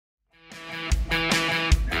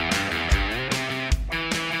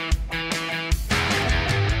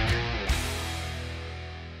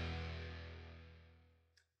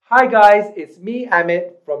Hi guys, it's me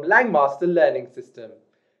Amit from Langmaster Learning System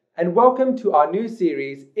and welcome to our new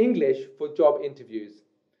series English for Job Interviews.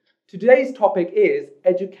 Today's topic is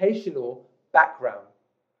educational background.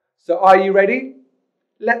 So are you ready?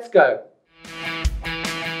 Let's go.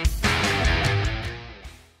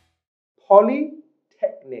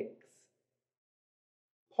 Polytechnics.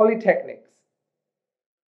 Polytechnics.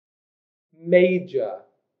 Major.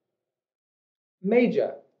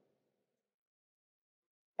 Major.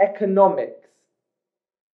 Economics.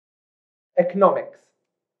 Economics.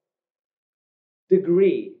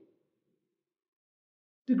 Degree.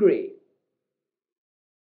 Degree.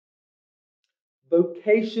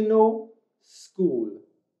 Vocational school.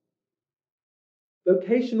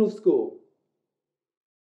 Vocational school.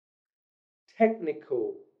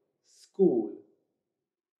 Technical school.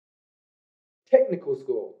 Technical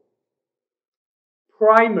school.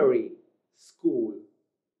 Primary school.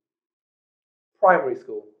 Primary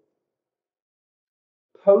school.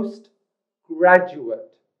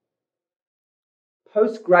 Postgraduate.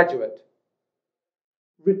 Postgraduate.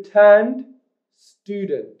 Returned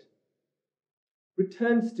student.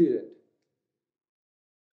 Returned student.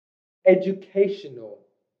 Educational.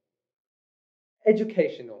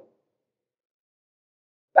 Educational.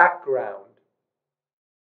 Background.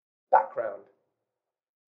 Background.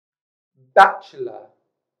 Bachelor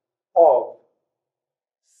of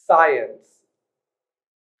Science.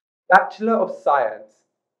 Bachelor of Science.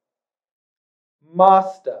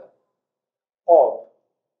 Master of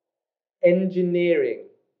Engineering.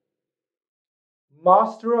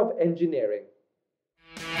 Master of Engineering.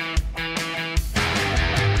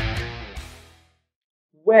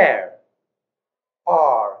 Where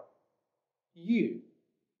are you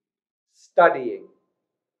studying?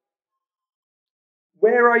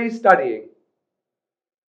 Where are you studying?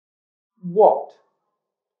 What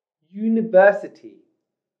university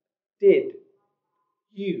did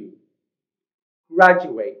you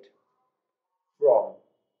graduate from?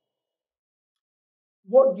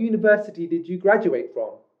 What university did you graduate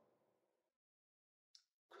from?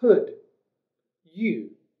 Could you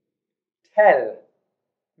tell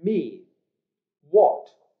me what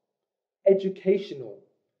educational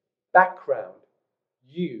background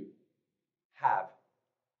you have?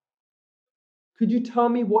 Could you tell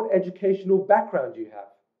me what educational background you have?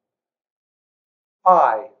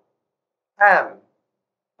 I am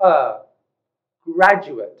a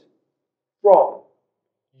graduate from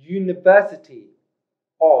University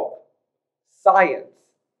of Science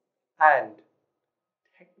and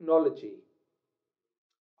Technology.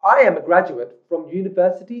 I am a graduate from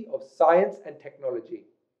University of Science and Technology.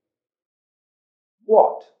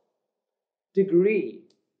 What degree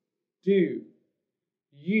do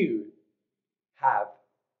you have?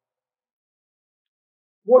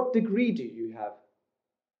 What degree do you have?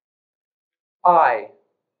 I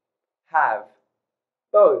have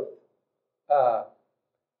both a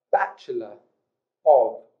Bachelor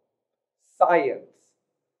of Science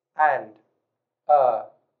and a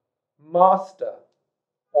Master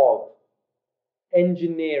of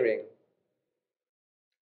Engineering.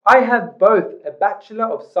 I have both a Bachelor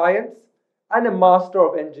of Science and a Master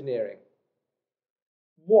of Engineering.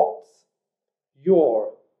 What's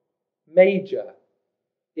your major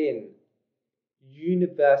in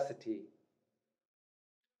university?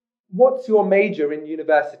 What's your major in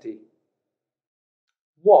university?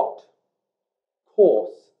 What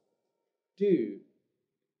course do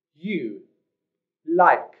you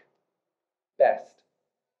like best?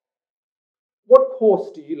 What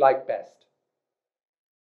course do you like best?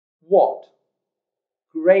 What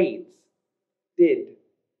grades did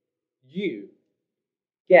you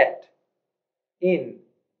get in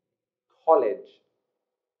college?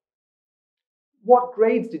 What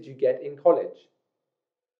grades did you get in college?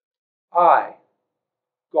 I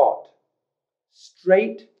got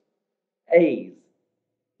straight A's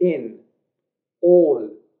in all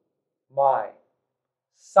my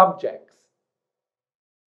subjects.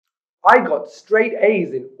 I got straight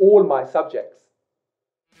A's in all my subjects.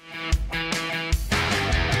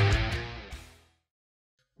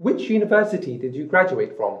 Which university did you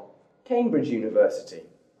graduate from? Cambridge University.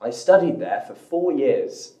 I studied there for 4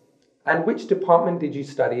 years. And which department did you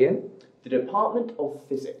study in? The Department of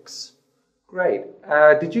Physics. Great.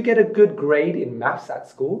 Did you get a good grade in maths at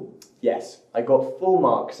school? Yes, I got full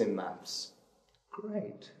marks in maths.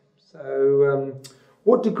 Great. So,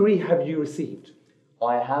 what degree have you received?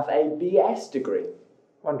 I have a BS degree.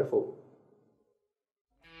 Wonderful.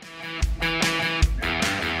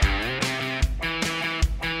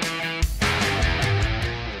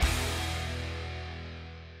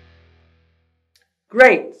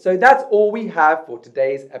 Great, so that's all we have for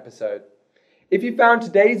today's episode. If you found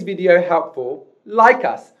today's video helpful, like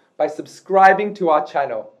us by subscribing to our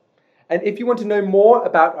channel. And if you want to know more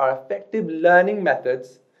about our effective learning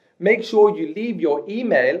methods, make sure you leave your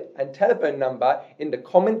email and telephone number in the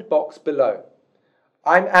comment box below.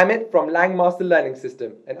 I'm Amit from Langmaster Learning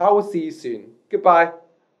System, and I will see you soon. Goodbye.